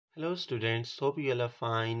Hello students, hope you all are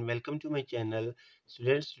fine. Welcome to my channel.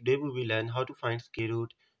 Students, today we will learn how to find square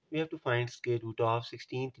root. We have to find square root of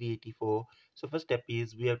 16,384. So first step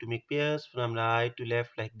is we have to make pairs from right to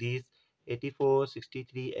left like this: 84,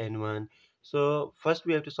 63 and 1. So first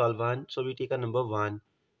we have to solve 1. So we take a number 1.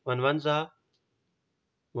 1 ones are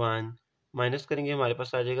 1 minus करेंगे हमारे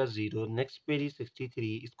पास आ जाएगा 0. Next page is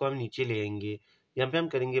 63. इसको हम नीचे ले आएंगे. यहाँ पे हम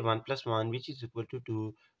करेंगे 1 + 1 which is equal to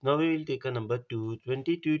 2. Now we will take a number 2.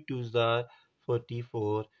 22 2s are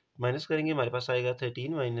 44. Minus करेंगे हमारे पास आएगा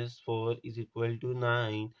 13 - 4 is equal to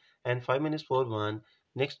 9 and 5 - 4 1.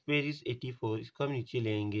 Next page is 84. इसको हम नीचे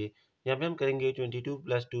ले आएंगे. यहाँ पे हम करेंगे 22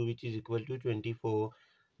 + 2 which is equal to 24.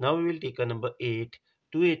 Now we will take a number 8.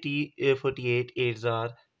 280 48 8s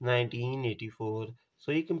are 1984.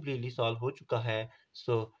 So ये completely solve हो चुका है.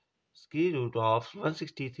 So square root of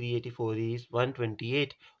 16384 is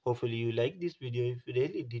 128. Hopefully you like this video. If you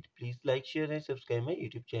really did, please like, share and subscribe my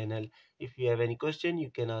YouTube channel. If you have any question, you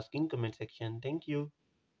can ask in comment section. Thank you.